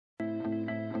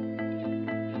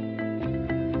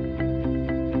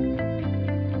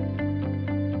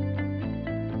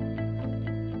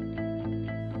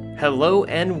Hello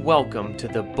and welcome to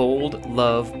the Bold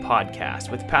Love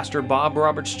Podcast with Pastor Bob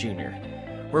Roberts Jr.,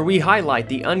 where we highlight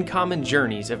the uncommon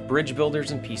journeys of bridge builders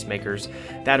and peacemakers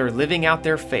that are living out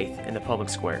their faith in the public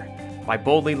square by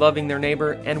boldly loving their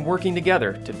neighbor and working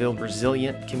together to build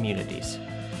resilient communities.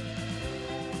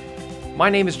 My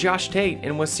name is Josh Tate,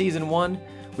 and with Season 1,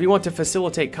 we want to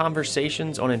facilitate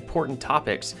conversations on important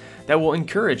topics that will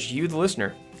encourage you, the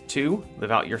listener, to live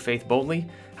out your faith boldly,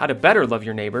 how to better love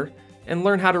your neighbor, and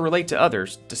learn how to relate to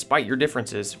others despite your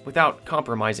differences without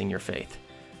compromising your faith.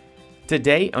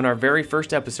 Today, on our very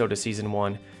first episode of Season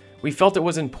 1, we felt it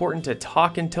was important to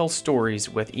talk and tell stories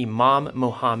with Imam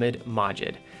Mohammed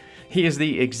Majid. He is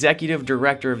the executive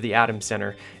director of the Adams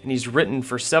Center, and he's written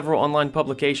for several online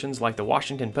publications like the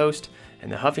Washington Post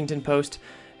and the Huffington Post,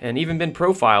 and even been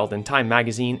profiled in Time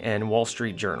Magazine and Wall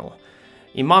Street Journal.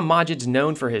 Imam Majid's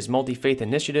known for his multi-faith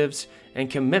initiatives and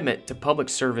commitment to public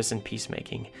service and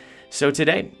peacemaking. So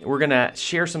today, we're going to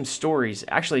share some stories,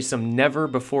 actually some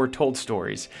never-before-told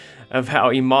stories, of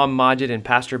how Imam Majid and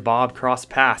Pastor Bob crossed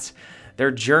paths,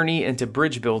 their journey into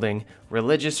bridge building,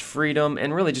 religious freedom,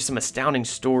 and really just some astounding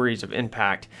stories of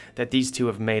impact that these two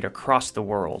have made across the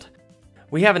world.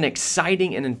 We have an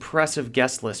exciting and impressive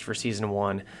guest list for Season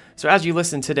 1, so as you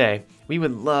listen today, we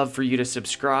would love for you to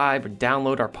subscribe or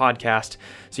download our podcast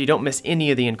so you don't miss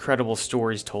any of the incredible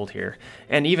stories told here,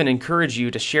 and even encourage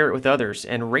you to share it with others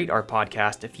and rate our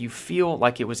podcast if you feel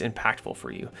like it was impactful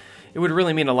for you. It would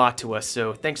really mean a lot to us,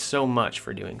 so thanks so much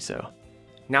for doing so.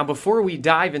 Now, before we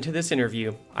dive into this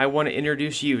interview, I want to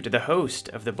introduce you to the host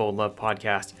of the Bold Love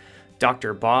Podcast,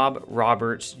 Dr. Bob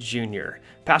Roberts Jr.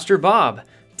 Pastor Bob,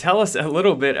 tell us a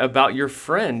little bit about your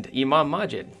friend, Imam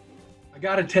Majid. I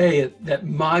got to tell you that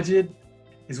Majid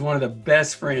is one of the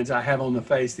best friends I have on the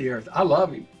face of the earth. I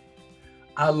love him.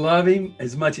 I love him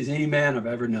as much as any man I've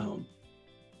ever known.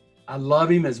 I love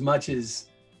him as much as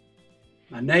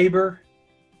my neighbor.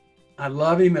 I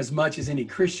love him as much as any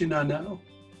Christian I know.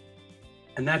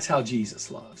 And that's how Jesus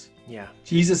loves. Yeah.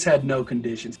 Jesus had no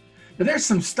conditions. Now, there's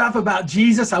some stuff about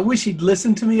Jesus I wish he'd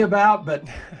listen to me about, but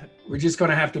we're just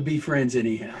going to have to be friends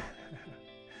anyhow.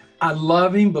 I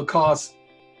love him because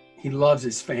he loves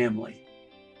his family.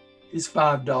 His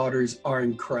 5 daughters are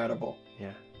incredible.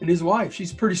 Yeah. And his wife,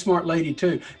 she's a pretty smart lady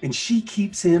too. And she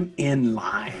keeps him in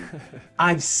line.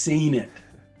 I've seen it.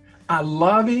 I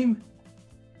love him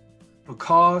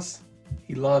because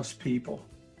he loves people.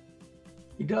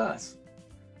 He does.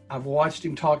 I've watched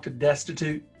him talk to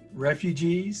destitute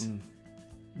refugees,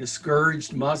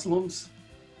 discouraged Muslims,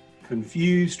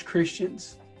 confused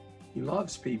Christians. He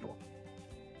loves people.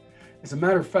 As a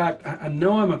matter of fact, I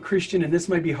know I'm a Christian, and this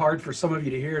may be hard for some of you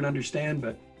to hear and understand,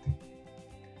 but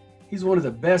he's one of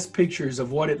the best pictures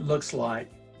of what it looks like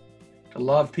to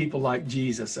love people like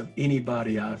Jesus of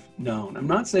anybody I've known. I'm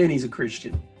not saying he's a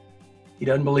Christian. He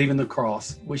doesn't believe in the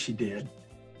cross. Wish he did.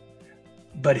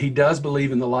 But he does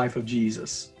believe in the life of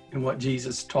Jesus and what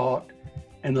Jesus taught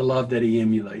and the love that he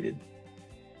emulated.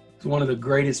 He's one of the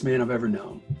greatest men I've ever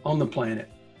known on the planet.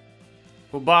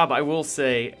 Well, Bob, I will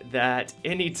say that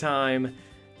anytime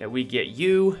that we get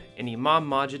you and Imam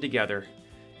Majid together,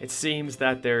 it seems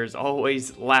that there's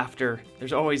always laughter,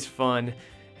 there's always fun,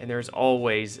 and there's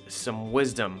always some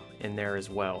wisdom in there as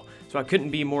well. So I couldn't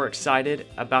be more excited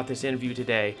about this interview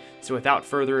today. So without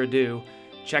further ado,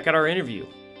 check out our interview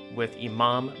with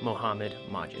Imam Mohammed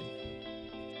Majid.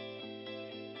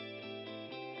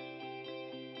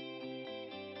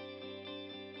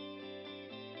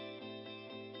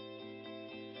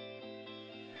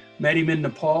 Met him in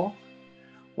Nepal,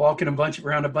 walking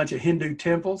around a bunch of Hindu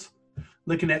temples,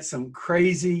 looking at some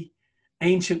crazy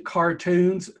ancient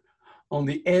cartoons on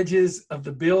the edges of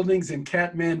the buildings in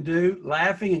Kathmandu,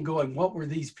 laughing and going, what were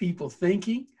these people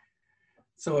thinking?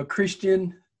 So a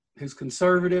Christian who's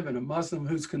conservative and a Muslim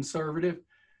who's conservative,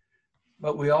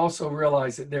 but we also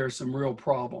realize that there are some real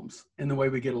problems in the way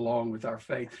we get along with our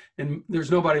faith. And there's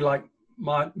nobody like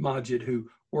Majid who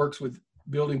works with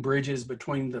building bridges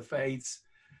between the faiths.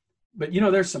 But, you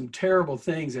know, there's some terrible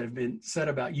things that have been said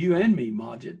about you and me,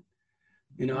 Majid.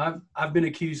 You know, I've been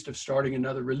accused of starting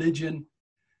another religion.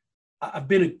 I've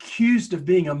been accused of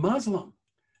being a Muslim.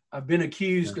 I've been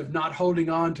accused of not holding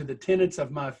on to the tenets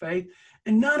of my faith.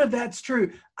 And none of that's true.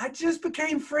 I just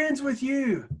became friends with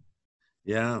you.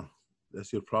 Yeah,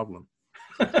 that's your problem.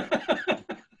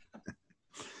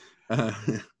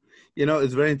 You know,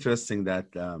 it's very interesting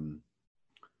that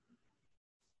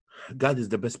God is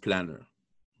the best planner.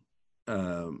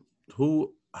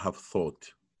 Who have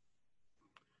thought,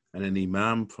 and an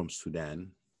imam from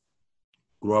Sudan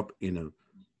grew up in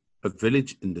a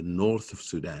village in the north of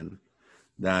Sudan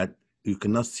that you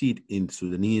cannot see it in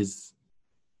Sudanese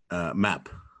map.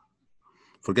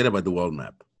 Forget about the world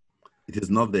map. It is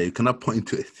not there. You cannot point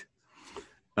to it.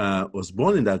 Was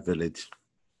born in that village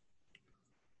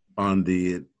on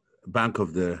the bank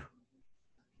of the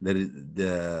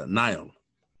Nile.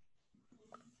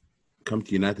 Come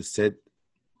to United States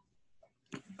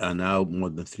now more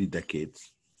than 3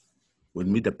 decades. Would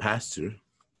meet a pastor,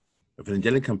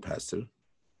 evangelical pastor,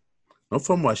 not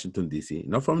from Washington, D.C.,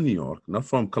 not from New York, not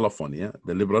from California,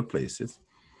 the liberal places,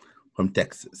 from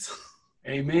Texas.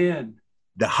 Amen.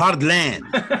 The hard land.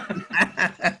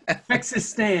 Texas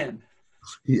stand.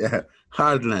 Yeah,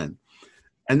 hard land.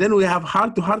 And then we have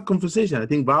heart-to-heart conversation. I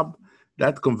think, Bob,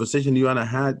 that conversation you and I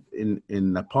had in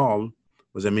Nepal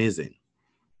was amazing.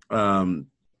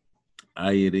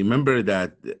 I remember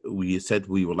that we said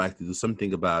we would like to do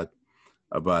something about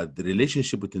the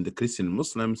relationship between the Christian and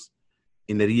Muslims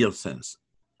in a real sense,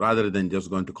 rather than just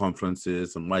going to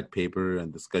conferences and white paper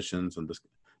and discussions and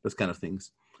those kind of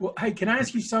things. Well, hey, can I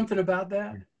ask you something about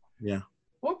that? Yeah.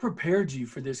 What prepared you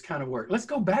for this kind of work? Let's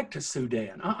go back to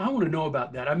Sudan. I want to know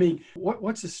about that. I mean,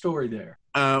 what's the story there?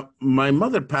 My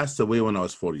mother passed away when I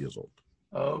was 4 years old.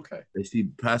 Oh, okay. She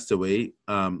passed away.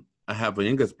 I have a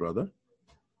youngest brother,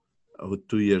 who's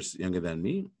 2 years younger than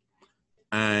me.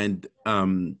 And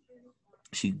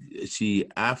she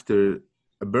after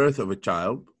a birth of a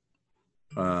child,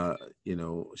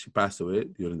 she passed away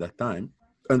during that time.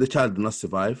 And the child did not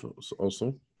survive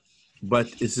also. But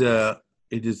it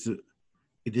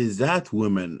is that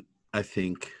woman, I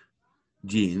think,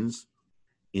 genes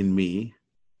in me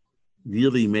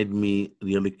really made me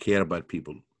really care about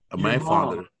people. My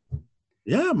father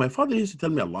used to tell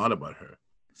me a lot about her.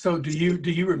 So do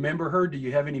you remember her? Do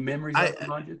you have any memories of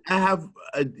her? I have,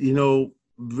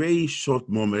 very short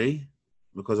memory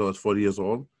because I was 4 years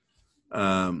old.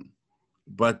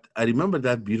 But I remember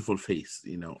that beautiful face,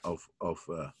 of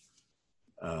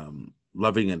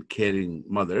loving and caring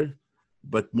mother.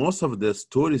 But most of the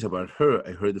stories about her,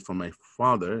 I heard it from my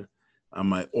father and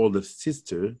my older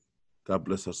sister, God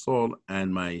bless her soul,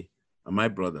 and my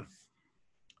brother.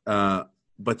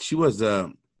 But she was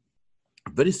a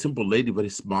very simple lady, very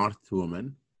smart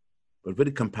woman, but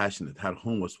very compassionate. Her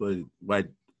home was very wide,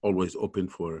 always open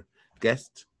for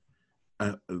guests.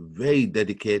 A very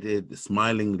dedicated,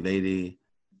 smiling lady,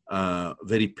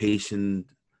 very patient,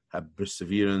 had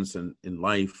perseverance in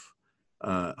life.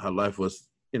 Her life was,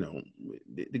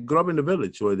 they grew up in a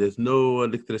village where there's no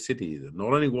electricity, there's no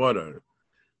running water,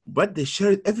 but they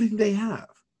shared everything they have.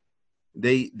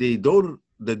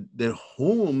 Their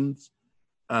homes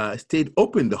stayed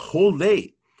open the whole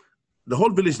day, the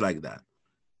whole village like that.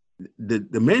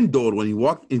 The main door when you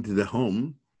walk into the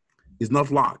home is not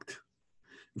locked.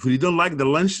 If you don't like the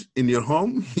lunch in your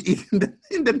home, you eat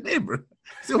in the neighbor.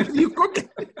 So when you cook it,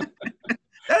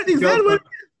 that is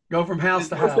go from house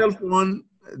to house.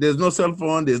 There's no cell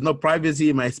phone. There's no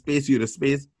privacy. My space, your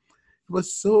space. It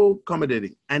was so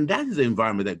accommodating. And that is the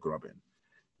environment I grew up in,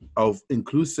 of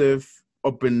inclusive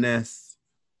openness.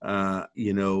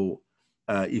 You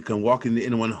can walk in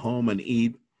anyone's home and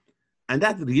eat. And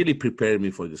that really prepared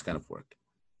me for this kind of work.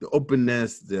 The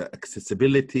openness, the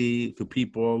accessibility to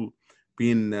people,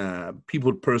 being a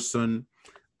people person.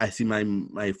 I see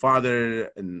my father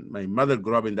and my mother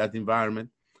grew up in that environment.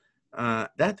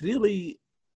 That really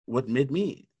what made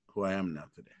me who I am now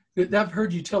today. I've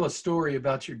heard you tell a story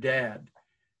about your dad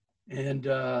and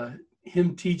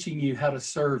him teaching you how to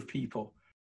serve people.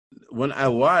 When I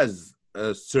was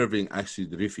serving actually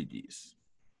the refugees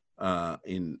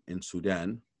in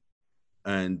Sudan,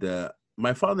 and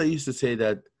my father used to say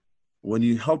that when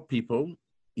you help people,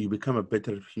 you become a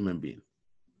better human being.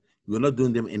 You're not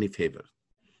doing them any favor.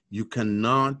 You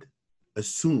cannot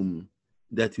assume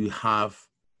that you have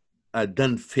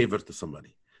done favor to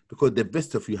somebody, because the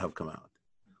best of you have come out.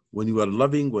 When you are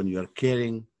loving, when you are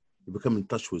caring, you become in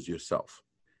touch with yourself.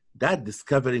 That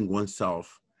discovering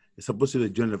oneself is supposed to be the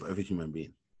journey of every human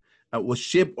being. What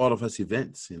shaped all of us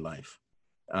events in life.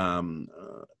 And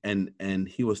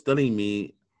he was telling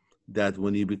me that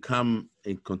when you become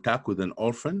in contact with an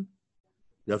orphan,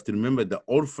 you have to remember the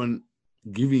orphan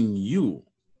giving you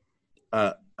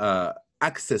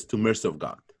access to mercy of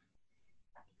God.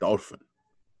 The orphan.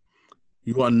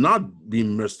 You are not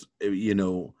being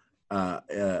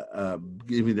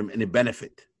giving them any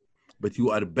benefit, but you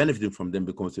are benefiting from them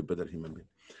because you're a better human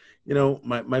being.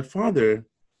 My father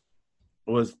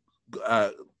was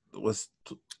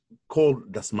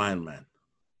called the smile man.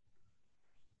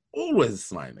 Always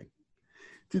smiling.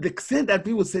 To the extent that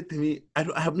people said to me, I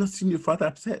have not seen your father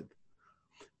upset.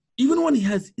 Even when he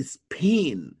has his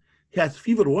pain, he has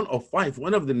fever 105.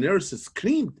 One of the nurses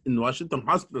screamed in Washington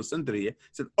Hospital Center here,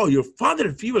 said, "Oh, your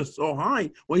father's fever is so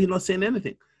high. Why are you not saying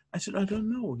anything?" I said, I don't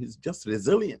know. He's just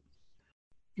resilient.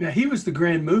 Now, he was the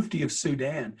Grand Mufti of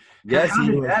Sudan. Yes, How he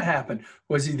did was. that happen?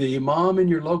 Was he the imam in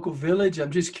your local village?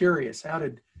 I'm just curious. How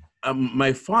did?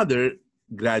 My father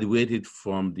graduated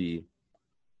from the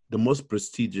most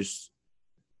prestigious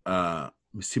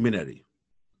seminary.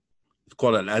 It's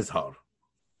called Al-Azhar.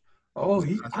 Oh,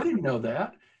 I didn't know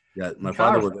that. Yeah, my In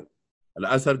father Cairo. was an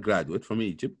Al-Azhar graduate from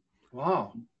Egypt.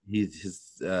 Wow.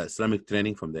 His Islamic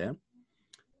training from there.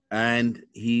 And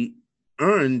he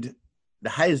earned the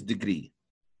highest degree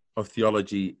of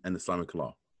theology and Islamic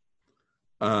law.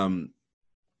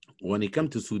 When he came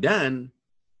to Sudan,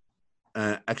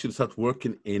 actually started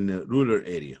working in a rural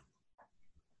area,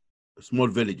 small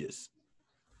villages.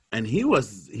 And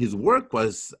his work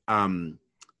was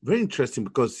very interesting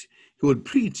because he would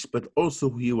preach, but also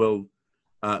he will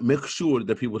make sure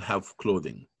that people have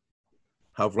clothing,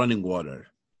 have running water,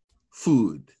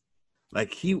 food.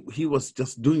 Like he was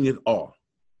just doing it all.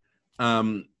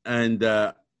 And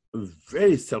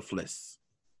very selfless.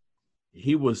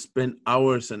 He would spend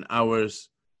hours and hours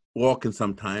walking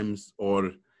sometimes,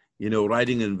 or,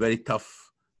 riding in very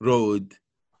tough road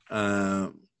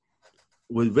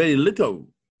with very little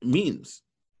means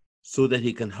so that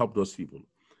he can help those people.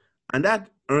 And that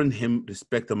earned him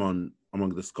respect among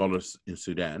the scholars in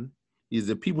Sudan. He's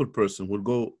a people person who will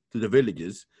go to the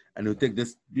villages and will take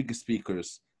these big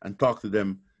speakers and talk to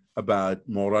them about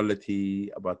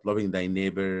morality, about loving thy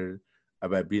neighbor,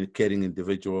 about being caring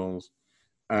individuals.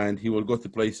 And he will go to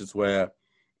places where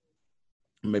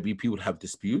maybe people have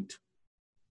dispute,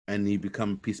 and he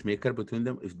become peacemaker between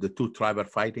them. If the two tribes are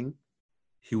fighting,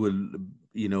 he will,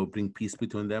 bring peace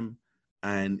between them,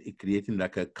 and creating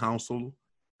like a council,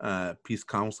 peace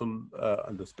council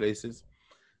in those places.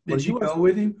 Did you go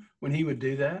with him when he would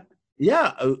do that?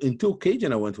 Yeah, in 2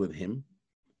 occasions I went with him.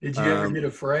 Did you ever get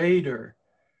afraid or?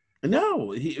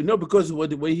 No, because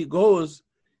the way he goes,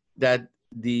 that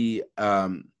there's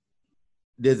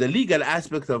a legal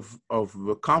aspect of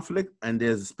conflict, and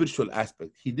there's a spiritual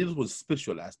aspect. He deals with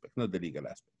spiritual aspect, not the legal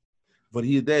aspect. But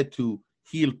he's there to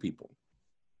heal people.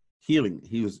 Healing.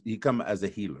 He come as a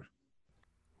healer.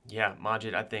 Yeah,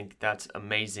 Majid, I think that's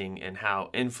amazing, and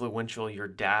how influential your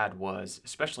dad was,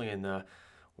 especially in the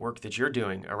work that you're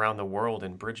doing around the world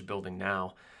in bridge building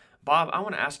now. Bob, I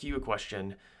want to ask you a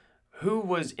question. Who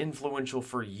was influential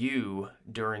for you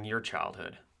during your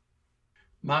childhood?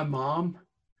 My mom.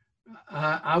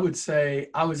 I would say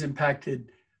I was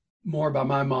impacted more by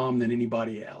my mom than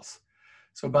anybody else.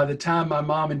 So by the time my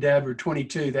mom and dad were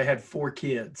 22, they had 4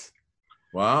 kids.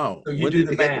 Wow. So you do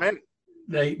the math.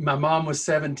 My mom was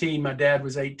 17, my dad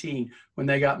was 18 when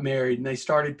they got married, and they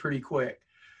started pretty quick.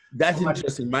 That's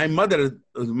interesting. My mother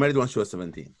was married when she was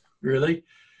 17. Really?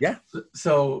 Yeah.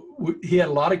 So he had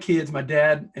a lot of kids. My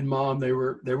dad and mom, they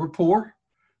were poor.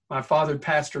 My father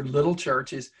pastored little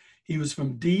churches. He was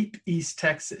from deep East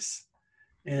Texas,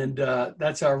 and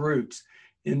that's our roots.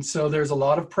 And so there's a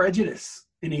lot of prejudice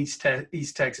in East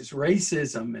Texas,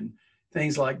 racism and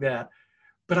things like that.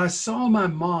 But I saw my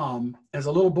mom as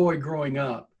a little boy growing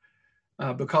up,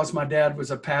 because my dad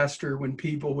was a pastor. When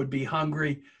people would be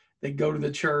hungry, they'd go to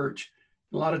the church.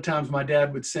 A lot of times my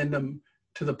dad would send them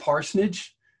to the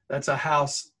parsonage. That's a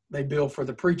house they built for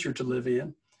the preacher to live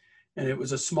in. And it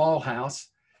was a small house.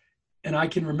 And I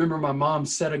can remember my mom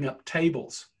setting up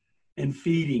tables and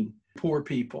feeding poor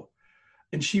people.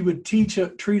 And she would treat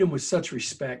them with such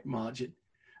respect, Majid.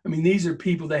 I mean, these are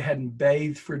people, they hadn't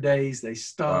bathed for days. They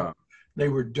stunk. Wow. They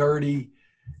were dirty.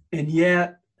 And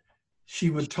yet she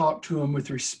would talk to them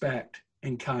with respect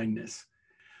and kindness.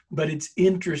 But it's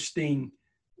interesting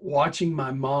watching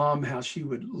my mom, how she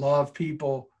would love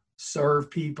people,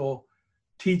 serve people,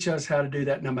 teach us how to do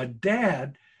that. Now, my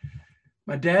dad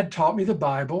taught me the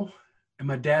Bible, and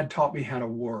my dad taught me how to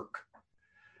work.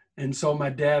 And so my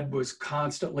dad was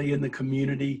constantly in the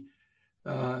community,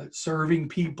 serving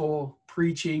people,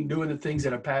 preaching, doing the things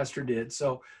that a pastor did.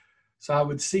 So I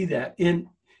would see that. In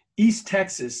East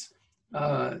Texas,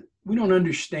 we don't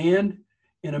understand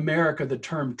in America the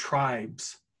term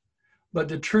tribes. But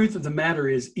the truth of the matter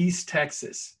is East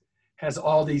Texas has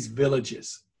all these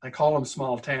villages. I call them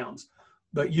small towns.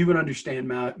 But you would understand,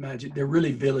 Majid, they're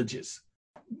really villages.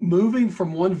 Moving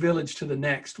from one village to the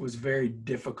next was very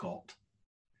difficult.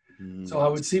 So I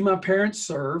would see my parents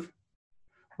serve,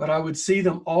 but I would see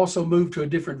them also move to a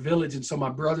different village. And so my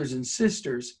brothers and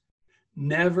sisters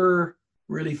never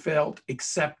really felt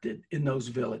accepted in those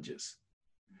villages.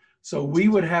 So we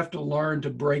would have to learn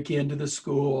to break into the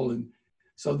school. And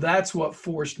so that's what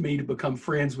forced me to become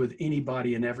friends with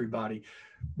anybody and everybody.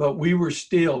 But we were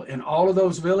still in all of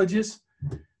those villages.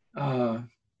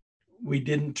 We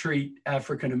didn't treat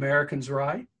African Americans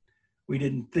right. We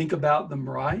didn't think about them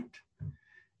right.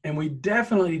 And we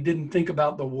definitely didn't think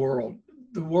about the world.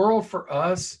 The world for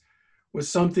us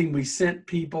was something we sent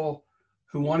people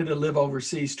who wanted to live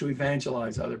overseas to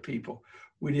evangelize other people.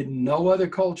 We didn't know other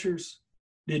cultures,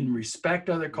 didn't respect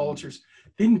other cultures,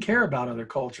 didn't care about other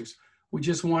cultures. We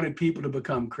just wanted people to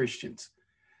become Christians.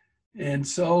 And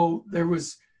so there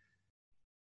was,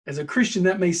 as a Christian,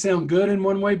 that may sound good in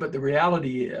one way, but the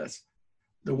reality is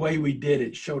the way we did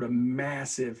it showed a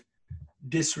massive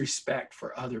disrespect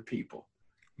for other people.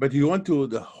 But you went to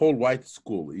the whole white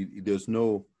school. There's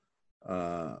no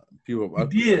people.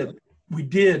 We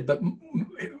did, but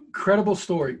incredible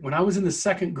story. When I was in the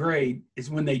second grade is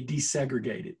when they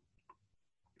desegregated.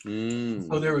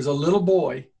 So there was a little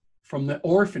boy from the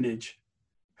orphanage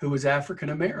who was African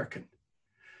American.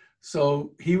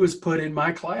 So he was put in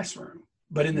my classroom.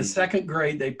 But in the second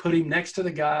grade, they put him next to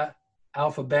the guy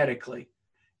alphabetically,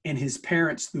 and his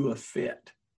parents threw a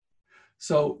fit.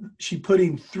 So she put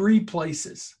him 3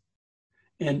 places,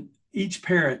 and each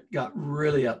parent got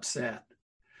really upset.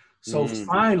 So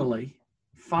finally,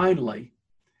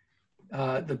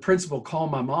 the principal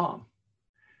called my mom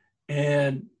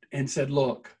and said,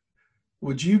 look,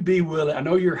 would you be willing, I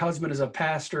know your husband is a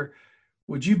pastor,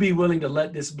 would you be willing to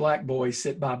let this black boy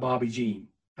sit by Bobby Jean?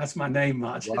 That's my name,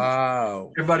 Majid.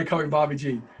 Wow. Everybody called me Bobby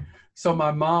Jean. So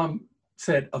my mom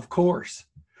said, of course.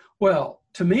 Well,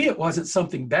 to me, it wasn't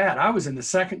something bad. I was in the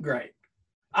second grade.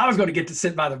 I was going to get to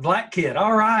sit by the black kid.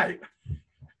 All right.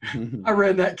 I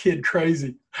ran that kid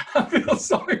crazy. I feel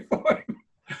sorry for him.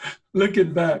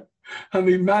 Looking back. I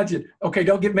mean, imagine. Okay,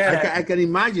 don't get mad at me. I can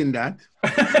imagine that.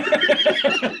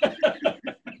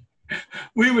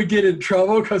 We would get in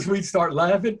trouble because we'd start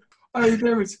laughing. I mean,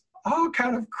 there was all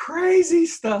kind of crazy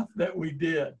stuff that we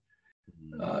did.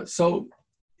 So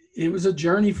it was a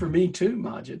journey for me too,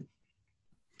 Majid.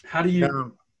 How do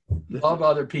you love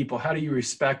other people? How do you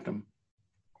respect them?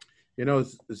 You know,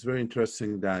 it's very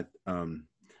interesting that,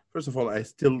 first of all, I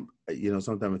still,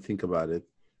 sometimes I think about it,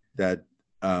 that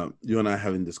you and I are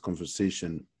having this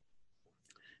conversation,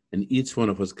 and each one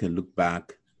of us can look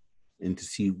back and to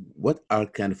see what are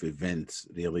kind of events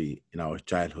really in our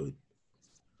childhood,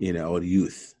 our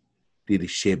youth, really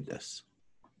shaped us.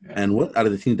 Yeah. And what are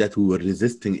the things that we were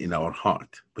resisting in our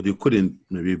heart, but you couldn't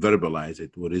maybe verbalize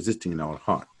it, we're resisting in our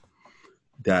heart,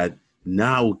 that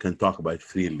now we can talk about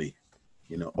freely,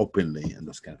 openly and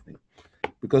this kind of thing.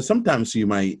 Because sometimes you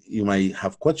might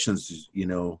have questions,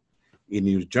 in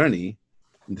your journey,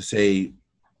 and to say,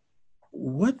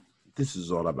 what this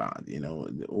is all about,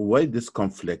 why this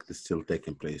conflict is still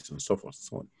taking place and so forth and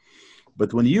so on.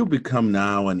 But when you become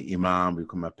now an imam,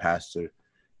 become a pastor,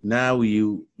 now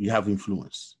you have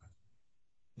influence.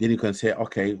 Then you can say,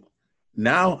 okay,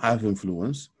 now I have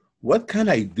influence. What can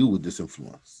I do with this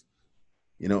influence?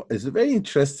 It's very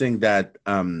interesting that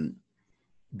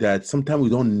that sometimes we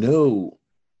don't know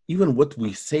even what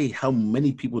we say, how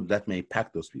many people that may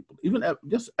impact those people. Even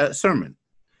just a sermon.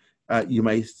 You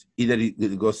might either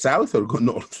go south or go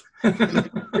north.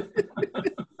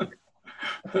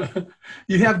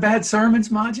 You have bad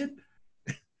sermons, Majid?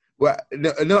 Well,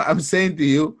 no, I'm saying to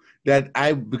you that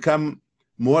I've become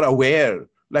more aware.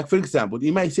 Like, for example,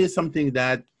 you might say something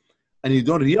that, and you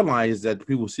don't realize that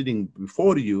people sitting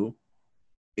before you,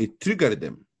 it triggered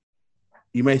them.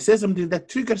 You might say something that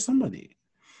triggers somebody.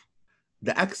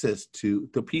 The access to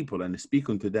people and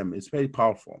speaking to them is very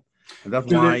powerful. And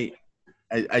that's why,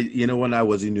 when I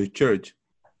was in your church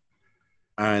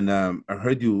and I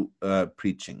heard you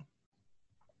preaching,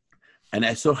 and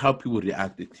I saw how people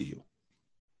reacted to you.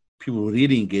 People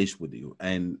really engaged with you,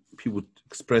 and people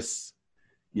express,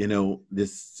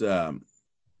 this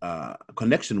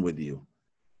connection with you.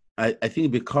 I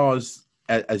think because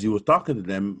as you were talking to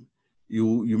them,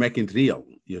 you make it real.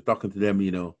 You're talking to them,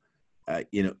 in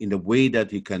a way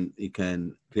that you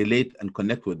can relate and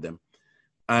connect with them.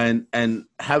 And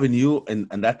having you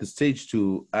and at the stage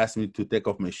to ask me to take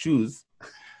off my shoes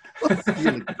was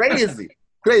crazy.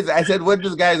 I said, what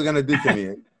this guy is gonna do to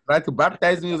me? Try to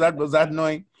baptize me? Was that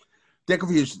annoying? Take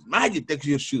off your shoes. Magic, take off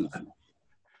your shoes.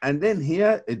 And then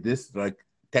here it is like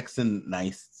Texan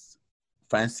nice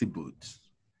fancy boots.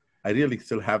 I really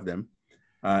still have them.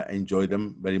 Enjoy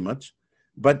them very much.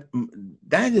 But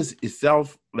that is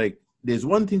itself, like, there's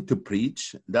one thing to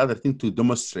preach, the other thing to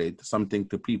demonstrate something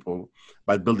to people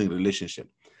by building relationship.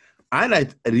 And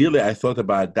I thought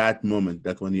about that moment,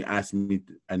 that when you asked me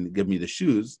and give me the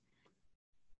shoes,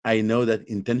 I know that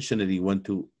intentionally want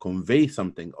to convey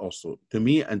something also to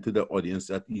me and to the audience,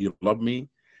 that you love me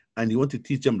and you want to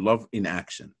teach them love in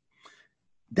action.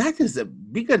 That is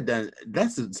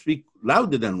speak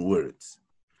louder than words.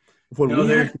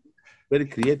 Very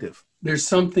creative. There's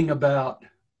something about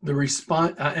the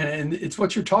response, and it's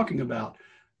what you're talking about,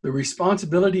 the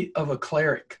responsibility of a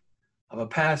cleric, of a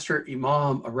pastor,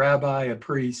 imam, a rabbi, a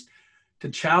priest, to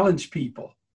challenge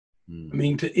people. I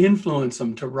mean, to influence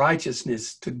them to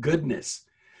righteousness, to goodness.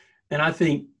 And I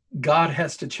think God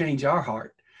has to change our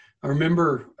heart. I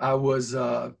remember I was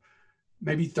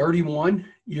maybe 31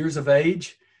 years of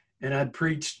age, and I'd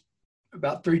preached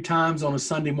about 3 times on a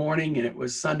Sunday morning, and it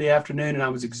was Sunday afternoon, and I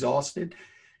was exhausted.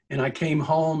 And I came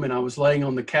home, and I was laying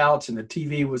on the couch, and the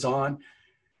TV was on.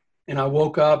 And I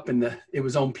woke up, and it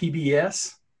was on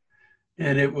PBS,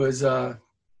 and it was the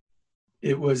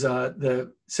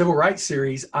civil rights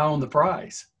series, Eye on the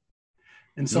Prize.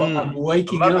 And so I'm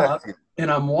waking up,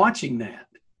 and I'm watching that.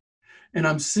 And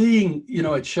I'm seeing,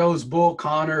 it shows Bull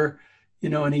Connor,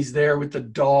 and he's there with the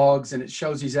dogs, and it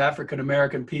shows these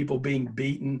African-American people being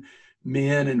beaten,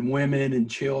 men and women and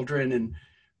children, and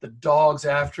the dogs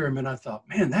after him. And I thought,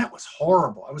 man, that was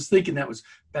horrible. I was thinking that was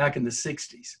back in the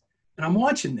 60s. And I'm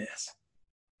watching this,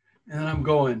 and I'm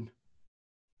going,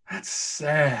 that's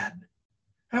sad.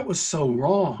 That was so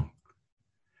wrong.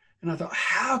 And I thought,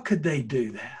 how could they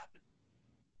do that?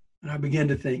 And I began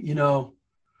to think,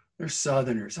 they're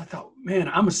Southerners. I thought, man,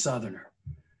 I'm a Southerner.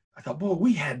 I thought, boy,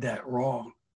 we had that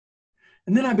wrong.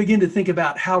 And then I began to think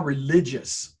about how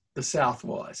religious the South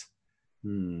was.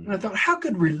 And I thought, how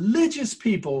could religious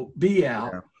people be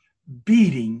out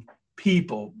beating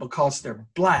people because they're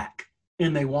black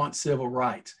and they want civil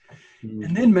rights?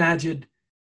 And then, Majid,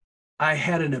 I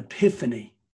had an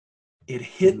epiphany. It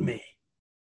hit me.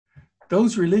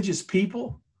 Those religious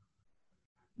people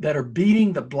that are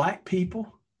beating the black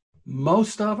people,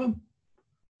 most of them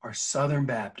are Southern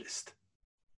Baptist,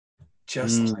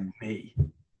 just like me.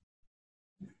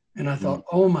 And I thought,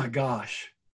 oh my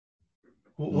gosh,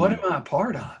 what am I a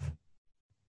part of?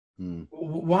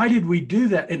 Why did we do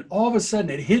that? And all of a sudden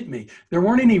it hit me. There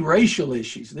weren't any racial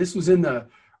issues. This was in the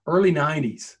early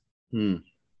 90s.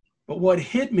 But what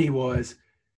hit me was,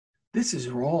 this is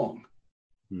wrong.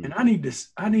 And I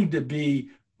need to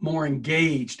be more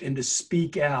engaged and to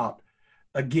speak out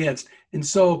against. And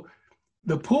so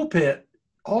the pulpit,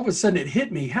 all of a sudden it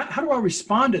hit me. How do I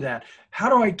respond to that? How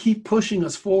do I keep pushing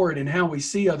us forward in how we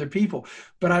see other people?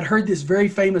 But I'd heard this very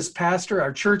famous pastor,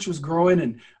 our church was growing,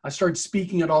 and I started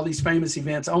speaking at all these famous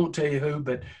events. I won't tell you who,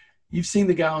 but you've seen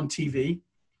the guy on TV.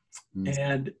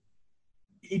 And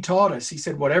he taught us, he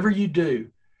said, whatever you do,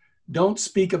 don't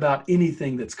speak about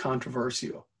anything that's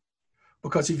controversial.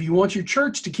 Because if you want your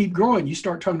church to keep growing, you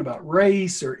start talking about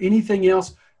race or anything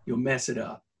else, you'll mess it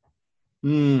up.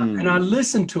 And I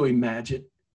listened to him, Majid,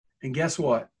 and guess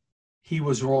what? He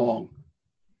was wrong.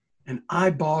 And I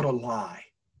bought a lie.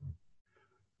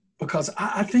 Because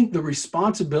I think the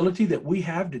responsibility that we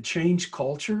have to change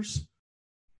cultures,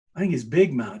 I think is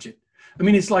big, Majid. I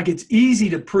mean, it's like it's easy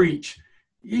to preach,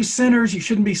 you sinners, you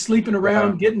shouldn't be sleeping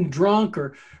around, getting drunk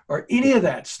or any of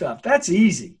that stuff. That's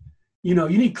easy. You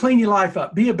need to clean your life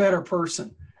up, be a better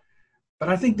person. But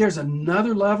I think there's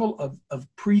another level of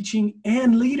preaching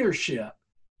and leadership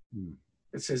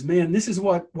that says, man, this is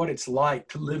what it's like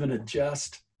to live in a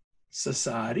just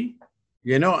society.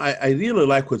 I really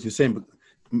like what you're saying.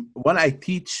 When I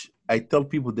teach, I tell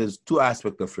people there's 2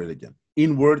 aspects of religion,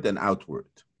 inward and outward.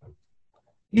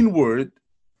 Inward,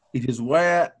 it is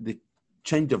where the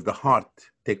change of the heart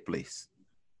take place.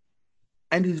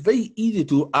 And it's very easy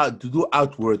to do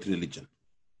outward religion.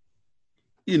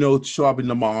 To show up in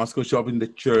the mosque or show up in the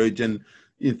church and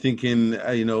you're thinking,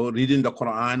 reading the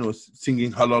Quran or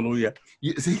singing hallelujah.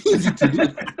 It's easy to do.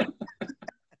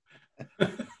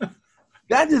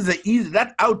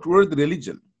 That outward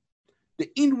religion.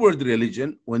 The inward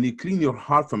religion, when you clean your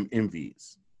heart from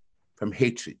envies, from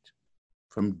hatred,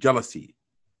 from jealousy,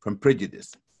 from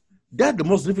prejudice, that's the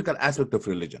most difficult aspect of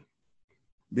religion.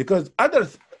 Because other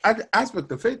aspect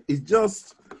of it is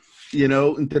just,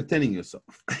 entertaining yourself,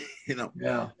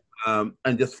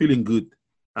 and just feeling good.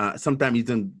 Sometimes you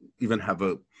don't even have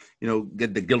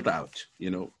get the guilt out.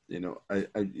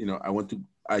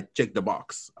 I check the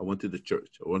box. I went to the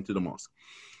church. I went to the mosque.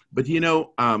 But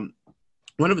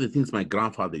one of the things my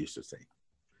grandfather used to say.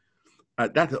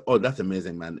 That's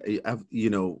amazing, man.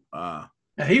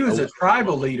 He was a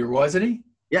tribal leader, wasn't he?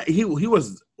 Yeah, he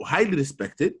was highly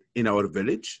respected in our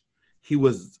village. He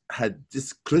had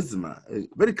this charisma, a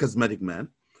very charismatic man.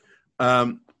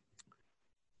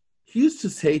 He used to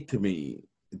say to me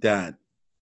that,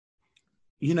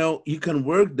 you can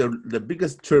work the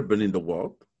biggest turban in the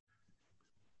world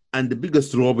and the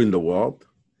biggest robe in the world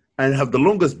and have the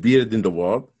longest beard in the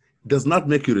world, does not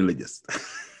make you religious.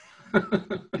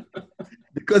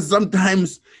 Because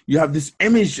sometimes you have this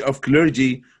image of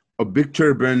clergy, a big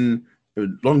turban,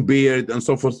 long beard and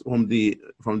so forth from the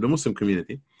Muslim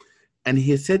community. And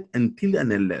he said, until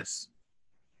and unless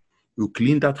you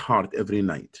clean that heart every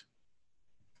night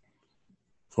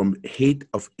from hate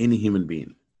of any human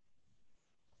being,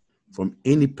 from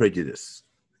any prejudice,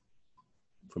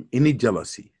 from any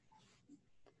jealousy,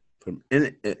 from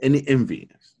any envy,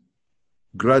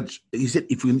 grudge. He said,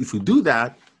 if you do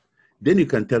that, then you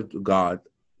can tell God,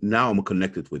 now I'm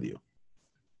connected with you.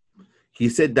 He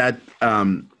said that,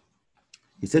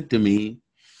 he said to me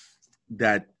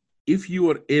that if you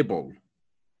are able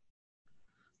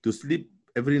to sleep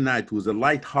every night with a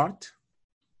light heart,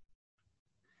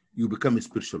 you become a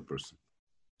spiritual person.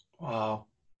 Wow.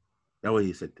 That's what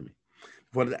he said to me.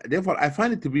 Therefore, I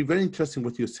find it to be very interesting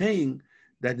what you're saying,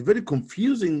 that very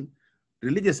confusing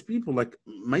religious people like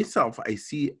myself, I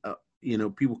see,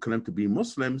 people claim to be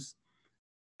Muslims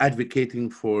advocating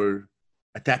for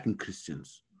attacking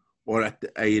Christians or,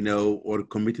 or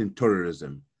committing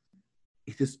terrorism.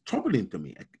 It is troubling to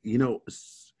me.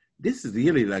 This is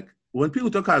really like, when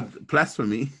people talk about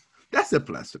blasphemy, that's a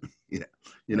blasphemy. Yeah.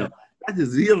 That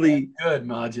is really good,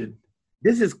 Majid.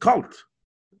 This is cult.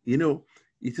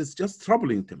 It is just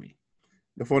troubling to me.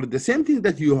 For the same thing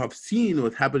that you have seen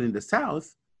what happened in the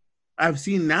South, I've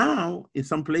seen now in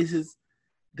some places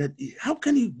that how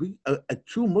can you be a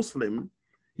true Muslim,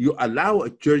 you allow a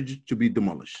church to be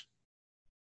demolished?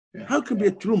 Yeah. How can be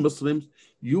a true Muslim,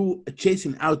 you are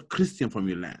chasing out Christian from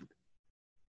your land?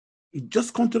 It's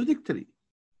just contradictory.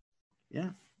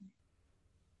 Yeah.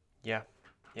 Yeah,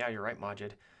 you're right,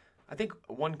 Majid. I think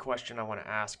one question I want to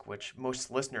ask, which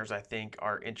most listeners I think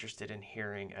are interested in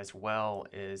hearing as well,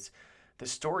 is the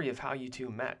story of how you two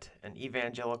met, an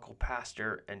evangelical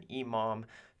pastor and imam.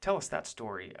 Tell us that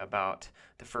story about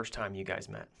the first time you guys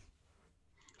met.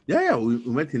 Yeah, we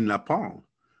met in Nepal.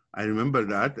 I remember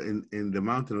that in the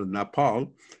mountain of Nepal,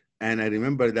 and I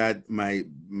remember that my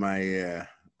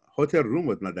hotel room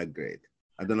was not that great.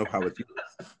 I don't know how it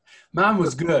was. Mine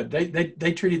was good.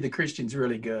 They treated the Christians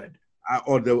really good.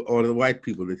 Or the white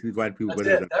people. They treat white people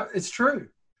better. It's true.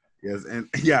 Yes, and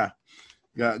yeah,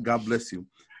 God bless you.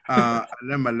 I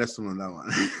learned my lesson on that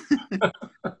one.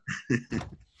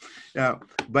 Yeah,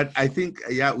 but I think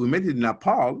we met in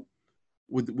Nepal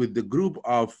with the group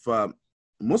of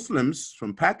Muslims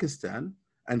from Pakistan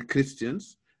and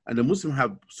Christians, and the Muslims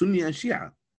have Sunni and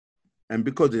Shia, and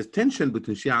because there's tension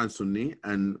between Shia and Sunni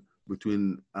and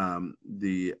between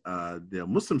the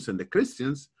Muslims and the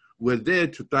Christians, we're there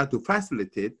to try to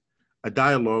facilitate a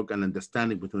dialogue and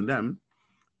understanding between them.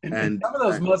 And some of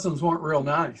those Muslims weren't real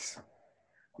nice.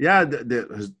 Yeah,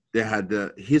 they had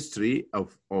the history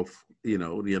of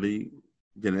really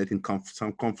generating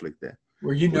some conflict there.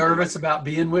 Were you nervous about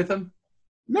being with them?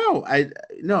 No, I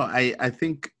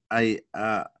think as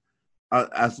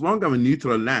long as I'm a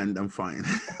neutral land, I'm fine.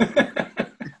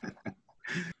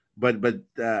 but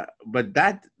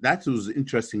that was an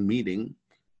interesting meeting.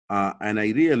 And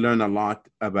I really learned a lot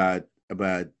about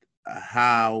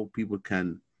how people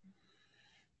can,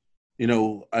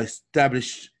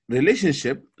 establish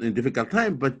relationship in difficult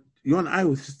time. But you and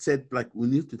I said, like, we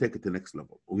need to take it to the next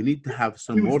level. We need to have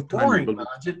some more time. Boring.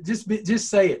 Just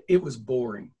say it. It was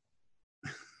boring.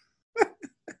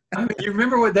 I mean, you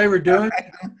remember what they were doing?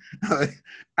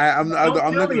 I'm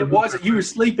not. It wasn't. You were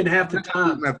sleeping half the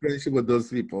time. My friendship with those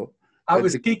people. I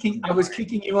was kicking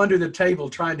you under the table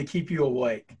trying to keep you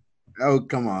awake. Oh,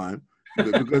 come on.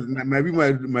 Because maybe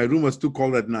my room was too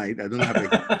cold at night. I don't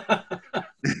have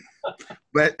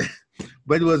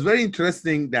but it was very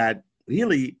interesting that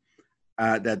really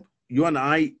that you and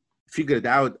I figured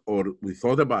out, or we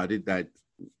thought about it, that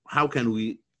how can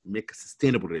we make a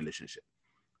sustainable relationship?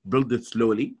 Build it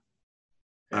slowly,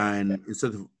 and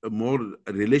instead of a more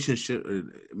relationship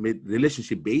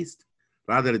based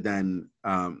rather than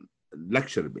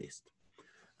lecture based.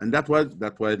 And that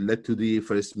led to the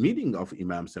first meeting of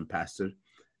imams and pastors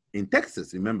in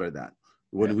Texas. Remember that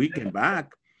when we came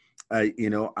back,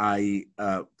 I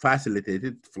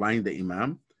facilitated flying the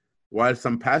imam, while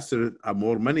some pastors have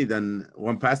more money than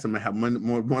one pastor may have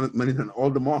more money than all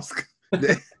the mosque.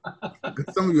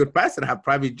 Some of your pastors have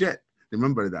private jet.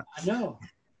 Remember that? I know.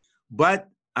 But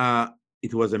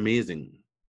it was amazing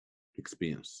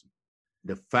experience.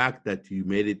 The fact that you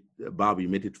made it, Bob, you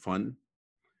made it fun.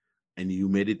 And you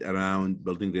made it around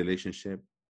building relationship,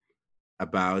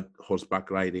 about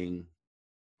horseback riding.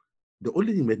 The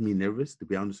only thing made me nervous, to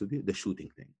be honest with you, the shooting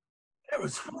thing. It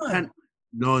was fun.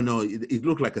 No, it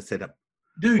looked like a setup.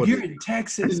 Dude, you're in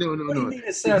Texas. No.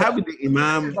 Having the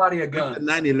imam everybody a gun.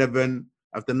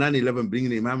 After 9/11, bringing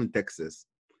the imam in Texas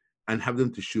and have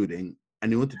them to shooting,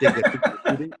 and you want to take a picture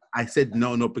shooting? I said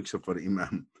no picture for the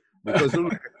imam, because it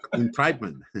was like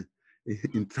entrapment.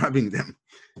 entrapping them,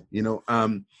 you know.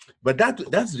 But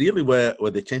that's really where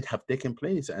the change have taken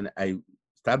place, and I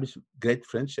established great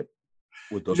friendship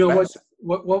with You those know pastors.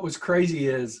 what was crazy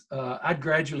is I'd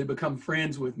gradually become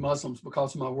friends with Muslims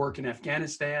because of my work in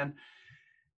Afghanistan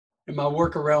and my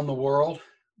work around the world,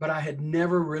 but I had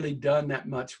never really done that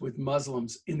much with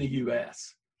Muslims in the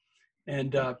U.S.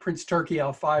 And Prince Turki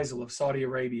Al Faisal of Saudi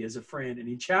Arabia is a friend, and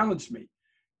he challenged me.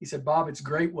 He said, Bob, it's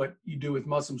great what you do with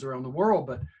Muslims around the world,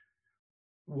 but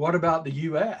what about the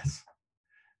U.S.?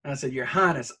 And I said, Your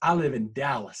Highness, I live in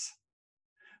Dallas.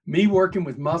 Me working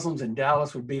with Muslims in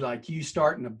Dallas would be like you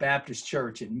starting a Baptist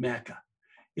church in Mecca.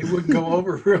 It wouldn't go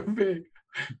over real big.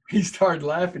 He started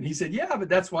laughing. He said, yeah, but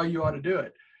that's why you ought to do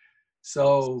it.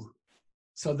 So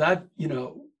that, you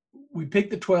know, we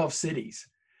picked the 12 cities.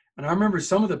 And I remember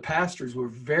some of the pastors were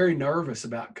very nervous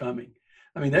about coming.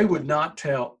 I mean, they would not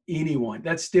tell anyone.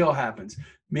 That still happens.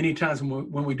 Many times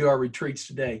when we do our retreats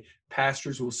today,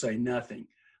 pastors will say nothing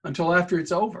until after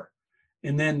it's over.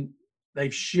 And then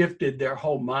they've shifted their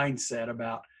whole mindset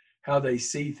about how they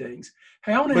see things.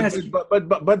 Hey, I want to ask you.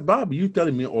 But Bob, you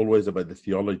telling me always about the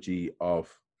theology of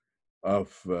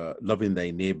loving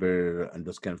thy neighbor and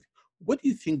those kind of things. What do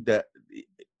you think that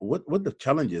what the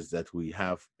challenges that we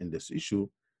have in this issue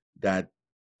that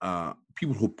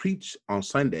people who preach on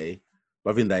Sunday,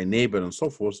 loving thy neighbor and so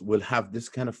forth, will have this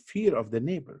kind of fear of the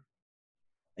neighbor?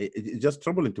 It's just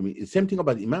troubling to me. It's the same thing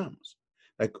about imams.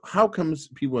 Like, how comes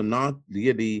people are not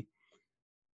really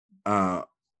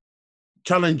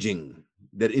challenging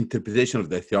their interpretation of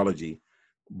their theology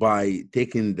by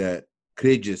taking the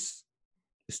courageous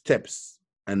steps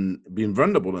and being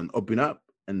vulnerable and open up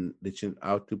and reaching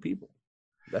out to people?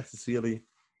 That's really.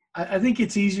 I think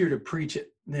it's easier to preach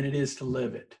it than it is to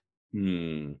live it.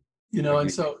 You know,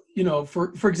 and so, you know,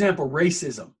 for example,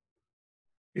 racism.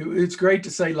 It's great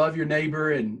to say love your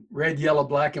neighbor and red, yellow,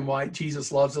 black, and white.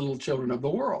 Jesus loves the little children of the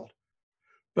world.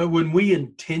 But when we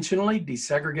intentionally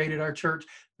desegregated our church,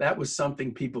 that was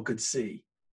something people could see.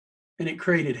 And it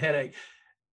created headache.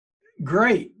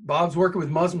 Great. Bob's working with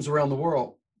Muslims around the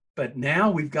world. But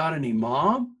now we've got an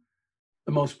imam.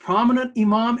 The most prominent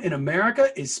imam in America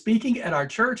is speaking at our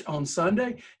church on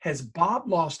Sunday. Has Bob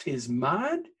lost his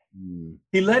mind?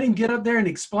 He let him get up there and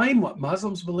explain what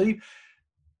Muslims believe.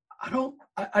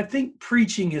 I think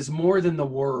preaching is more than the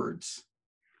words.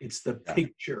 It's the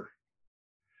picture.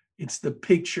 It's the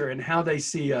picture and how they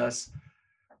see us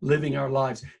living our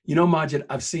lives. You know, Majid,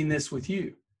 I've seen this with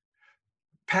you.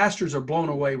 Pastors are blown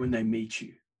away when they meet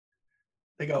you.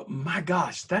 They go, my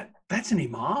gosh, that's an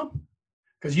imam?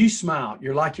 Because you smile.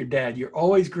 You're like your dad. You're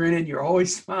always grinning. You're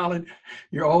always smiling.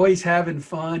 You're always having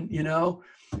fun, you know.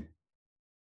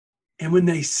 And when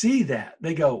they see that,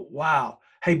 they go, wow.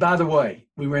 Hey, by the way,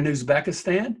 we were in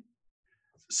Uzbekistan.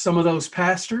 Some of those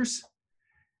pastors,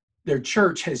 their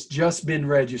church has just been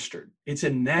registered. It's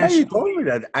in national. You told me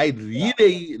that. I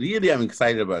really am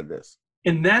excited about this.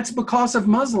 And that's because of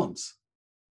Muslims.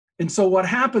 And so what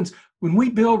happens when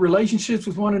we build relationships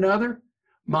with one another?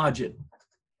 Majid,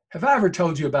 have I ever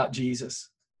told you about Jesus?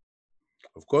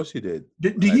 Of course you did.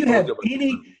 Do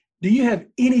you have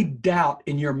any doubt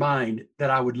in your mind that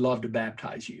I would love to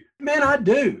baptize you? Man, I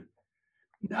do.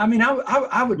 I mean,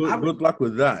 I would. Good luck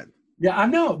with that. Yeah, I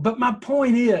know. But my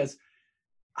point is,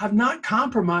 I've not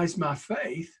compromised my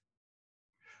faith.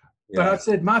 Yeah. But I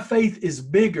said my faith is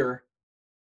bigger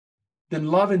than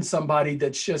loving somebody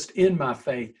that's just in my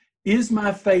faith. Is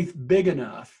my faith big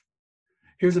enough?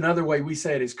 Here's another way we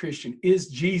say it as Christian. Is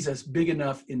Jesus big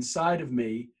enough inside of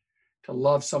me to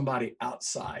love somebody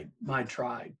outside my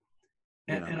tribe?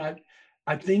 And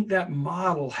I think that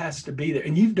model has to be there.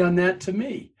 And you've done that to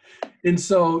me. And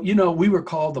so, you know, we were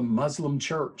called the Muslim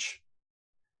church.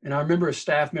 And I remember a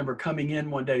staff member coming in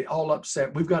one day, all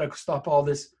upset. We've got to stop all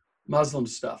this Muslim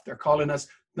stuff. They're calling us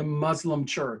the Muslim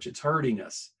church. It's hurting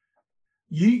us.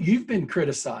 You've been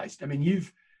criticized. I mean,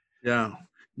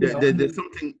 there's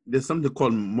something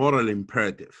called moral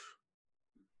imperative,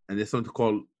 and there's something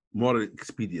called moral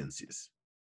expediencies.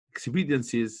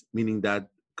 Expediencies meaning that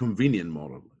convenient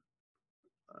moral,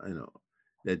 you know,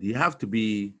 that you have to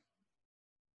be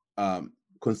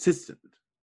consistent,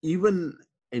 even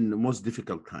in the most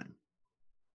difficult time,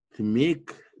 to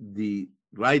make the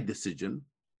right decision,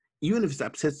 even if it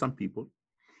upsets some people.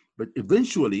 But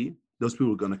eventually, those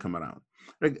people are going to come around.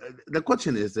 Like, the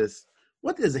question is this: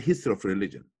 what is the history of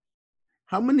religion?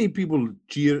 How many people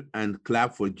cheer and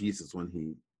clap for Jesus when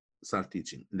he started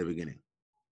teaching in the beginning?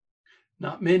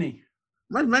 Not many.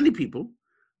 Not many people.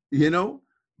 You know,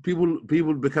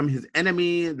 people become his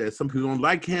enemy. There's some people don't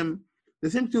like him. The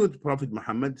same thing with Prophet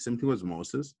Muhammad. The same thing with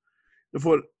Moses.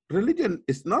 Therefore, religion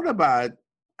is not about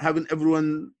having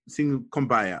everyone sing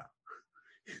kumbaya.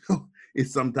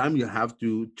 It's sometimes you have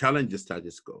to challenge the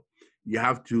status quo. You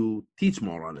have to teach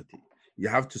morality. You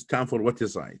have to stand for what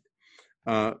is right.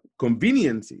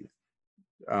 Conveniency,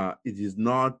 it is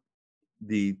not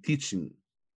the teaching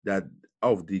that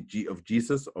of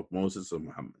Jesus, of Moses, or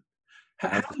Muhammad.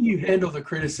 How do you handle the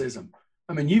criticism?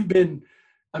 I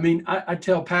mean, I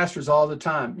tell pastors all the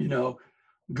time,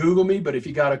 Google me, but if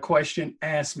you got a question,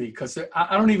 ask me, because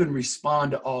I don't even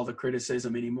respond to all the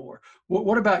criticism anymore.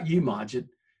 What about you, Majid?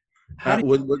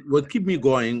 What keep me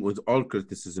going with all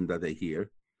criticism that I hear,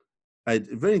 it's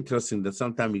very interesting that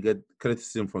sometimes you get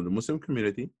criticism from the Muslim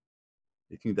community.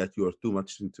 They think that you are too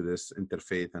much into this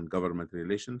interfaith and government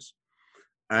relations.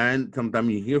 And sometimes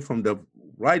you hear from the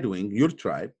right wing, your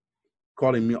tribe,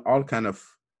 calling me all kind of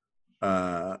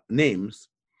names.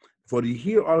 For you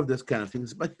hear all of those kind of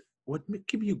things, but what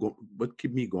keep me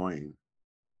going?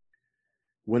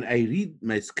 When I read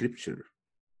my scripture,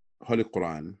 Holy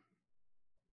Quran,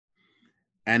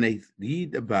 and I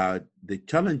read about the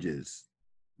challenges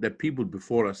that people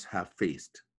before us have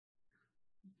faced,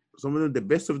 some of them the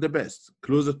best of the best,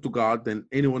 closer to God than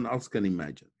anyone else can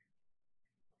imagine.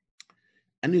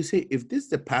 And you say, if this is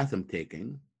the path I'm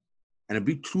taking, and I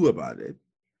be true about it,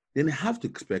 then I have to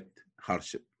expect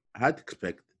hardship. I had to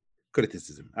expect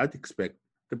criticism. I had to expect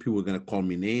that people are going to call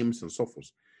me names and so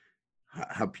forth.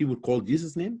 Have people called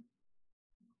Jesus' name?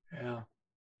 Yeah.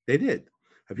 They did.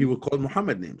 Have people called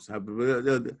Muhammad names? All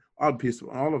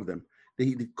of them.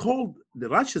 They called the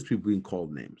righteous people being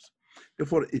called names.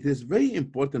 Therefore, it is very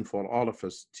important for all of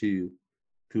us to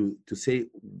say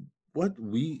what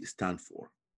we stand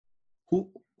for.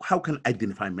 How can I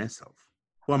identify myself?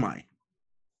 Who am I?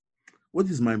 What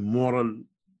is my moral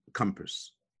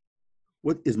compass?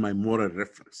 What is my moral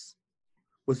reference?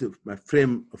 What's my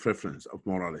frame of reference of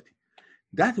morality?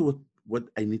 That's what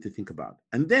I need to think about.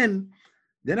 And then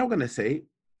I'm going to say,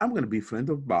 I'm going to be friend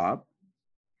of Bob.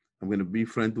 I'm going to be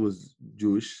friend with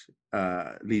Jewish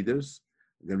leaders.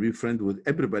 I'm going to be friend with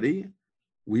everybody.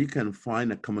 We can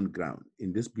find a common ground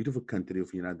in this beautiful country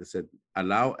of the United States.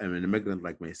 Allow an immigrant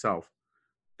like myself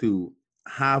to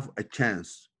have a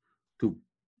chance to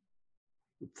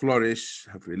flourish,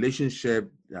 have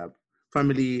relationship, have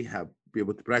family, be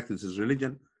able to practice his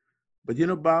religion. But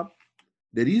Bob,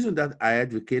 the reason that I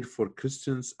advocate for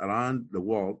Christians around the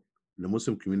world, the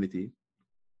Muslim community,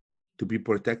 to be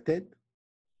protected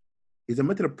is a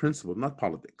matter of principle, not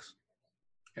politics.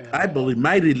 Yeah. I believe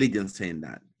my religion saying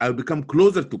that I will become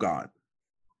closer to God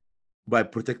by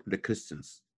protecting the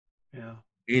Christians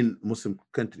in Muslim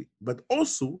country, but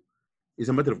also is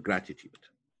a matter of gratitude.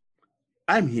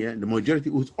 I'm here, and the majority,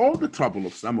 with all the trouble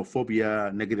of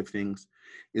Islamophobia, negative things,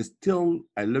 is still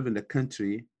I live in a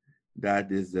country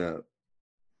that is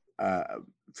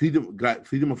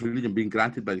freedom of religion being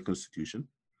granted by the Constitution.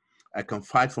 I can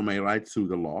fight for my rights through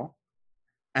the law,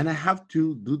 and I have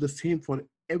to do the same for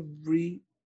every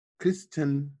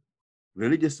Christian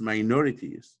religious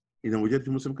minorities in the majority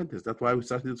of Muslim countries. That's why we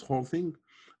started this whole thing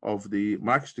of the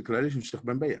Marrakesh Declaration of Sheikh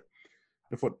Bambaya.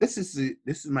 Therefore, this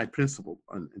is my principle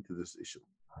into this issue.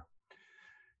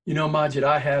 Majid,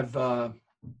 I have a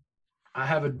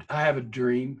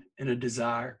dream and a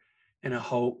desire and a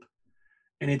hope,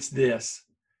 and it's this: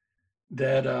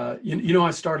 that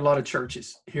I start a lot of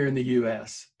churches here in the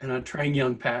U.S. and I train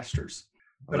young pastors.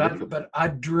 But I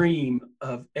dream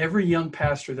of every young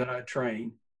pastor that I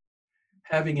train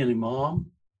having an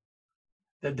imam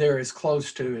that they're as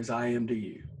close to as I am to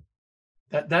you.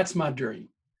 That's my dream.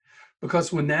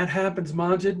 Because when that happens,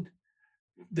 Majid,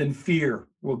 then fear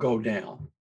will go down.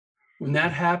 When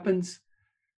that happens,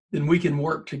 then we can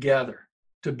work together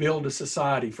to build a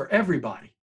society for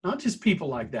everybody, not just people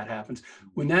like that happens.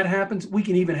 When that happens, we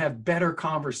can even have better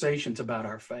conversations about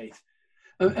our faith.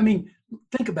 I mean,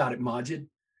 think about it, Majid.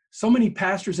 So many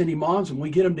pastors and imams, when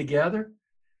we get them together,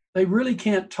 they really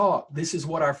can't talk. This is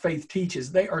what our faith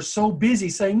teaches. They are so busy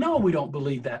saying, no, we don't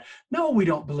believe that. No, we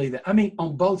don't believe that. I mean,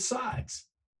 on both sides.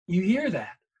 You hear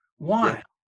that. Why? Yeah.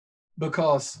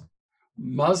 Because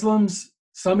Muslims,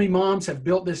 some imams have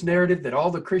built this narrative that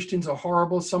all the Christians are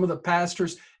horrible. Some of the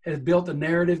pastors have built a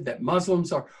narrative that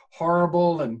Muslims are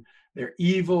horrible and they're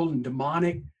evil and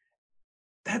demonic.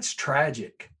 That's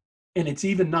tragic. And it's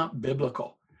even not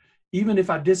biblical. Even if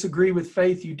I disagree with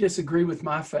faith, you disagree with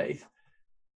my faith.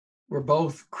 We're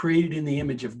both created in the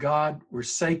image of God. We're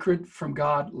sacred from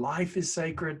God. Life is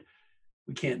sacred.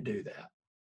 We can't do that.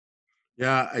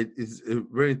 Yeah, it's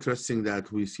very interesting that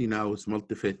we see now this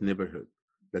multi-faith neighborhood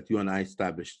that you and I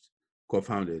established,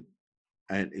 co-founded,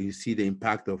 and you see the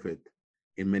impact of it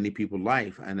in many people's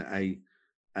life. And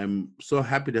I'm so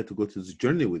happy that to go to this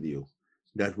journey with you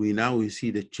that we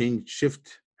see the change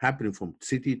shift happening from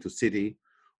city to city,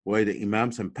 where the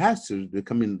imams and pastors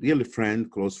becoming really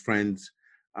close friends.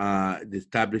 They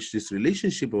establish this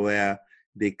relationship where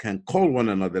they can call one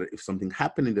another if something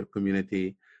happened in their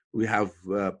community. We have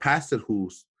pastors who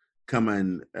come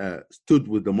and stood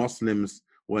with the Muslims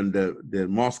when the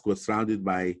mosque was surrounded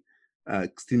by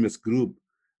extremist group,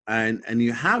 and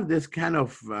you have this kind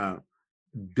of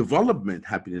development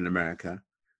happening in America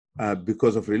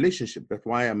because of relationship. That's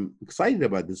why I'm excited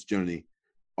about this journey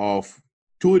of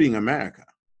touring America.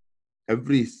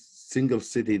 Every single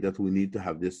city that we need to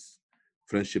have this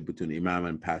friendship between imam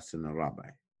and pastor and rabbi.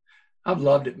 I've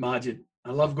loved it, Majid.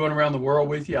 I love going around the world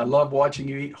with you. I love watching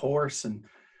you eat horse and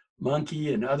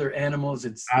monkey and other animals.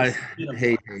 Hey.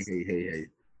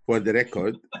 For the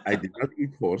record, I did not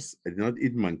eat horse. I did not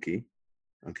eat monkey.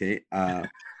 Okay.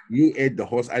 You ate the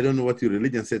horse. I don't know what your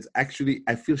religion says. Actually,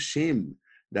 I feel shamed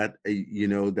that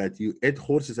that you ate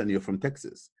horses and you're from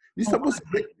Texas. You're supposed to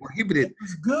be prohibited.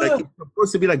 It's good. Like, it's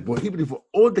supposed to be like prohibited for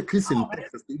all the Christians in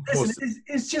Texas to eat horses. Listen,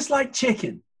 it's just like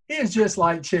chicken. It's just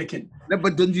like chicken. No,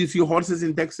 but don't you see horses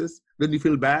in Texas? Don't you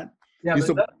feel bad? Yeah, I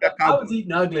was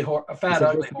eating a fat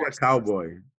ugly horse. A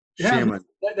cowboy. Yeah, Shame on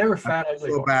they were fat ugly.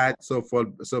 So bad,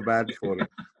 so bad for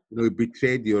you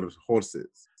betrayed your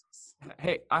horses.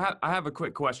 Hey, I have a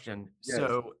quick question. Yes.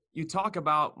 So you talk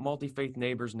about Multi-Faith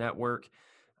Neighbors Network.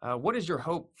 What is your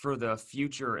hope for the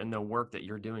future and the work that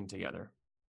you're doing together?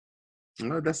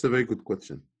 Oh, that's a very good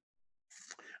question.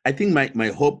 I think my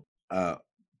hope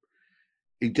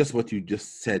is just what you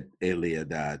just said earlier,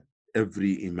 that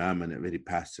every imam and every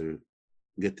pastor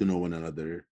get to know one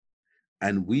another,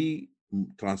 and we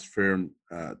transform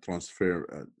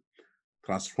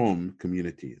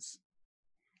communities.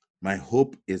 My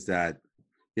hope is that,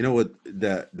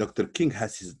 the Dr. King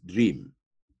has his dream,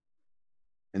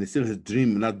 and it's still his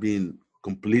dream not being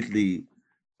completely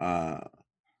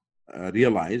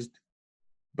realized,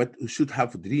 but we should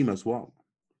have a dream as well.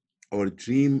 Our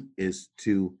dream is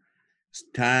to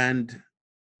stand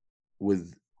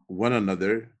with one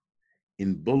another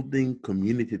in building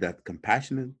community that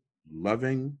compassionate,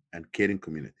 loving, and caring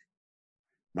community.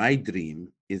 My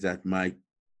dream is that my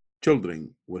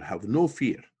children will have no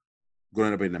fear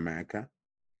growing up in America,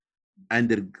 and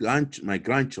my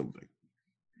grandchildren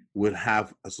will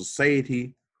have a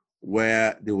society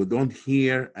where they don't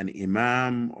hear an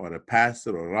imam or a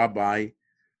pastor or a rabbi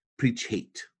preach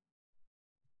hate.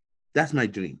 That's my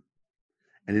dream.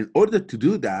 And in order to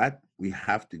do that, we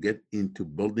have to get into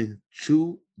building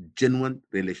true, genuine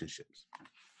relationships.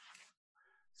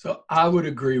 So I would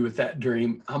agree with that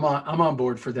dream. I'm on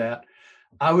board for that.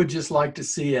 I would just like to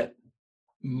see it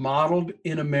modeled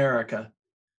in America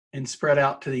and spread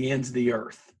out to the ends of the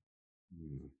earth.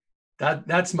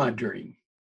 That's my dream.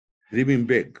 Dreaming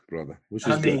big, brother.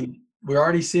 We're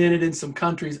already seeing it in some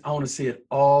countries. I want to see it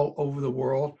all over the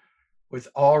world with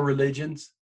all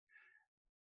religions.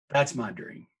 That's my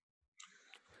dream.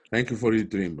 Thank you for your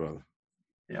dream, brother.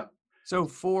 Yeah. So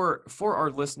for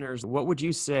our listeners, what would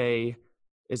you say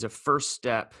is a first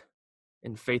step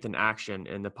in faith and action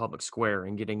in the public square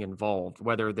and getting involved,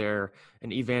 whether they're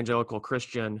an evangelical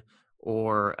Christian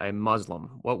or a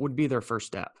Muslim? What would be their first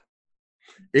step?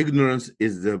 Ignorance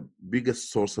is the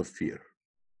biggest source of fear.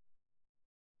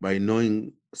 By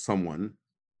knowing someone,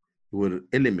 you will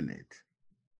eliminate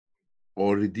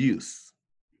or reduce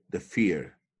the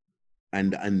fear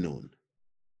and the unknown.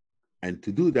 And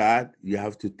to do that, you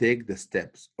have to take the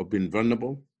steps of being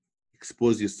vulnerable,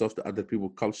 expose yourself to other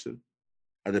people's culture,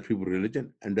 other people's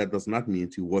religion, and that does not mean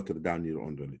to water down your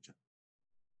own religion.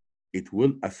 It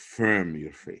will affirm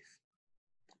your faith,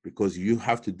 because you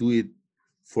have to do it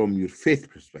from your faith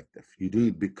perspective. You do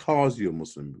it because you're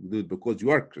Muslim, you do it because you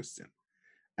are Christian.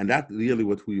 And that's really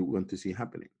what we want to see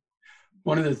happening.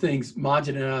 One of the things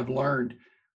Majid and I have learned,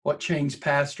 what changed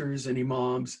pastors and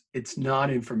imams, it's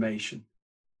not information,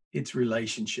 it's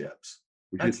relationships.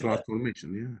 Which is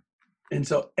transformation, yeah. And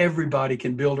so everybody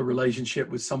can build a relationship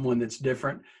with someone that's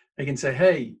different. They can say,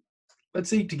 hey,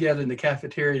 let's eat together in the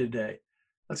cafeteria today.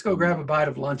 Let's go grab a bite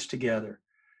of lunch together.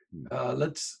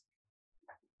 Let's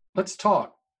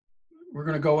talk. We're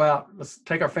going to go out. Let's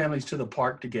take our families to the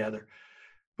park together.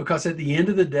 Because at the end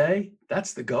of the day,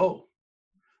 that's the goal.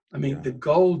 The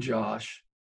goal, Josh,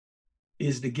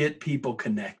 is to get people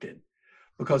connected.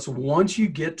 Because once you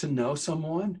get to know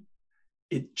someone,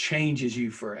 it changes you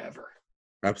forever.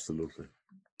 Absolutely.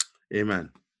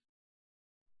 Amen.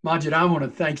 Majid, I want to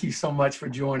thank you so much for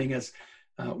joining us.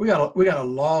 We got a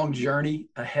long journey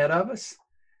ahead of us,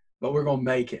 but we're going to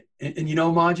make it. And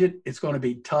Majid, it's going to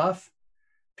be tough.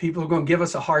 People are going to give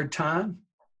us a hard time,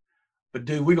 but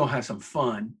dude, we're going to have some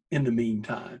fun in the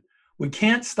meantime. We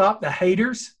can't stop the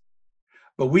haters,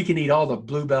 but we can eat all the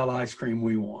Bluebell ice cream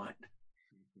we want.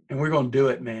 And we're going to do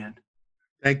it, man.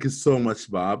 Thank you so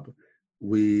much, Bob.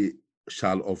 We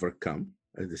shall overcome,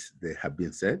 as they have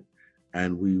been said,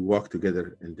 and we walk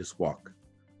together in this walk,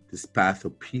 this path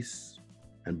of peace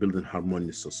and building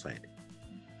harmonious society.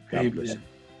 God bless you.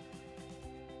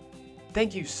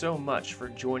 Thank you so much for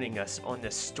joining us on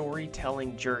this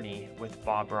storytelling journey with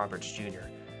Bob Roberts Jr.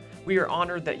 We are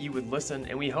honored that you would listen,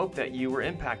 and we hope that you were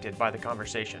impacted by the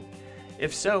conversation.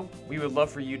 If so, we would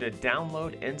love for you to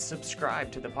download and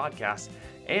subscribe to the podcast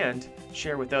and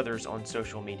share with others on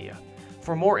social media.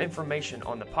 For more information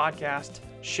on the podcast,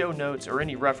 show notes, or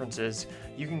any references,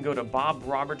 you can go to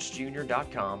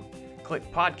bobrobertsjr.com,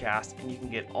 click podcast, and you can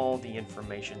get all the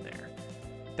information there.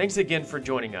 Thanks again for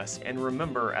joining us, and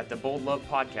remember, at the Bold Love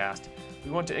Podcast,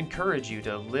 we want to encourage you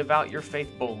to live out your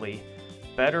faith boldly,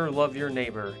 better love your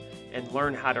neighbor, and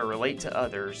learn how to relate to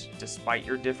others despite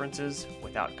your differences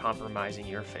without compromising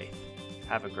your faith.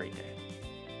 Have a great day.